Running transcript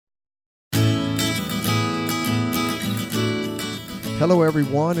Hello,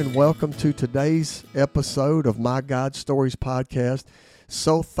 everyone, and welcome to today's episode of My God Stories podcast.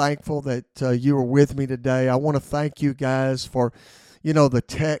 So thankful that you are with me today. I want to thank you guys for, the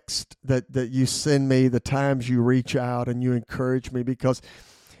text that you send me, the times you reach out and you encourage me, because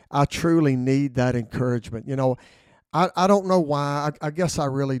I truly need that encouragement. I don't know why. I guess I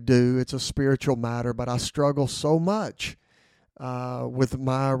really do. It's a spiritual matter, but I struggle so much with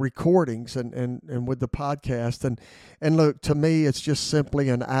my recordings and with the podcast. And look, to me, it's just simply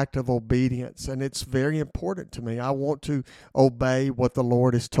an act of obedience, and it's very important to me. I want to obey what the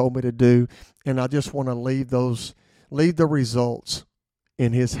Lord has told me to do, and I just want to leave the results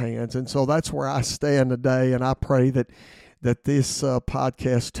in His hands. And so that's where I stand today, and I pray that this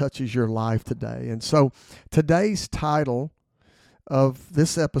podcast touches your life today. And so today's title of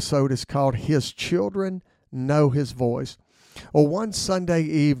this episode is called His Children Know His Voice. Well, one Sunday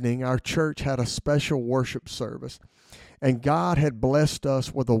evening, our church had a special worship service, and God had blessed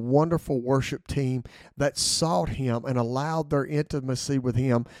us with a wonderful worship team that sought Him and allowed their intimacy with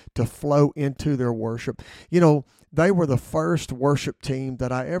Him to flow into their worship. They were the first worship team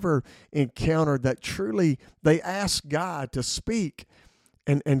that I ever encountered that truly they asked God to speak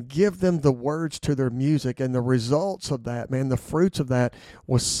and give them the words to their music. And the results of that, the fruits of that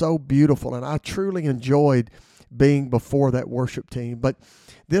was so beautiful. And I truly enjoyed being before that worship team. But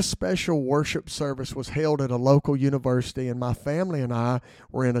this special worship service was held at a local university, and my family and I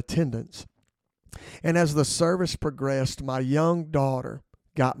were in attendance. And as the service progressed, my young daughter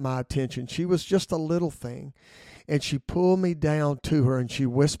got my attention. She was just a little thing, and she pulled me down to her and she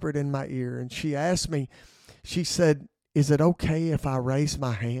whispered in my ear, and she asked me, she said, "Is it okay if I raise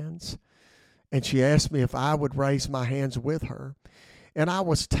my hands?" And she asked me if I would raise my hands with her. And I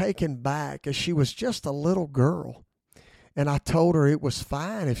was taken back, as she was just a little girl. And I told her it was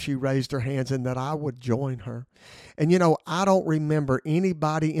fine if she raised her hands and that I would join her. And I don't remember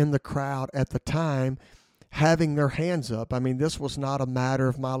anybody in the crowd at the time having their hands up. This was not a matter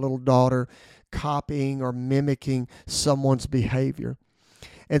of my little daughter copying or mimicking someone's behavior.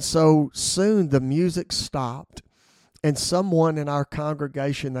 And so soon the music stopped, and someone in our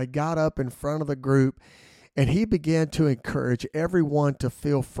congregation, they got up in front of the group, and he began to encourage everyone to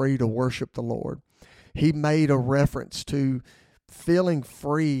feel free to worship the Lord. He made a reference to feeling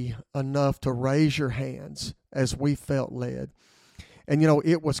free enough to raise your hands as we felt led. And,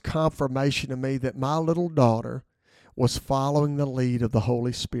 it was confirmation to me that my little daughter was following the lead of the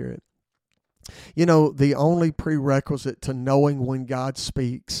Holy Spirit. The only prerequisite to knowing when God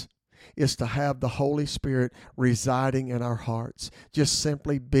speaks is to have the Holy Spirit residing in our hearts, just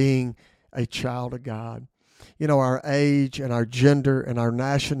simply being a child of God. Our age and our gender and our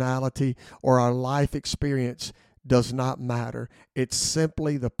nationality or our life experience does not matter. It's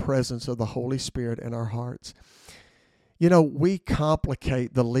simply the presence of the Holy Spirit in our hearts. We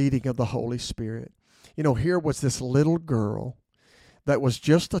complicate the leading of the Holy Spirit. Here was this little girl that was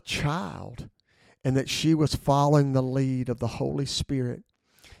just a child, and that she was following the lead of the Holy Spirit.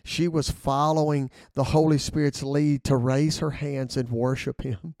 She was following the Holy Spirit's lead to raise her hands and worship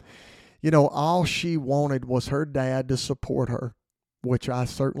Him. All she wanted was her dad to support her, which I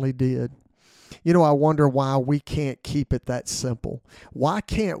certainly did. I wonder why we can't keep it that simple. Why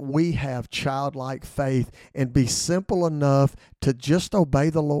can't we have childlike faith and be simple enough to just obey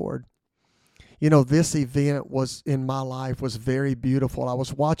the Lord? This event in my life was very beautiful. I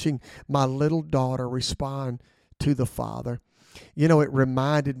was watching my little daughter respond to the Father. It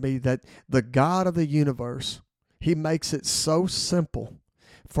reminded me that the God of the universe, He makes it so simple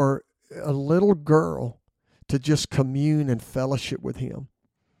for a little girl to just commune and fellowship with Him.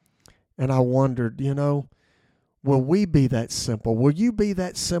 And I wondered, will we be that simple? Will you be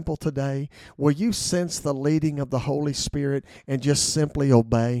that simple today? Will you sense the leading of the Holy Spirit and just simply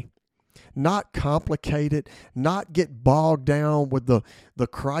obey? Not complicate it, not get bogged down with the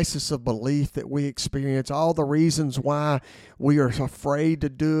crisis of belief that we experience, all the reasons why we are afraid to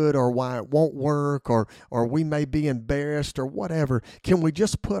do it, or why it won't work, or we may be embarrassed or whatever. Can we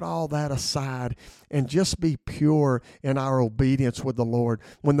just put all that aside and just be pure in our obedience with the Lord?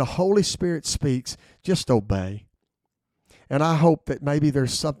 When the Holy Spirit speaks, just obey. And I hope that maybe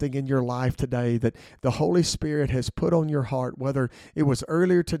there's something in your life today that the Holy Spirit has put on your heart, whether it was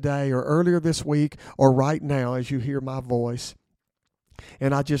earlier today or earlier this week or right now as you hear my voice.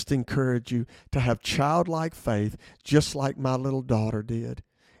 And I just encourage you to have childlike faith, just like my little daughter did,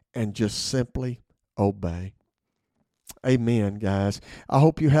 and just simply obey. Amen, guys. I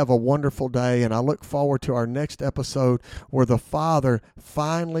hope you have a wonderful day, and I look forward to our next episode where the Father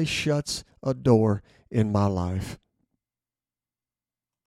finally shuts a door in my life.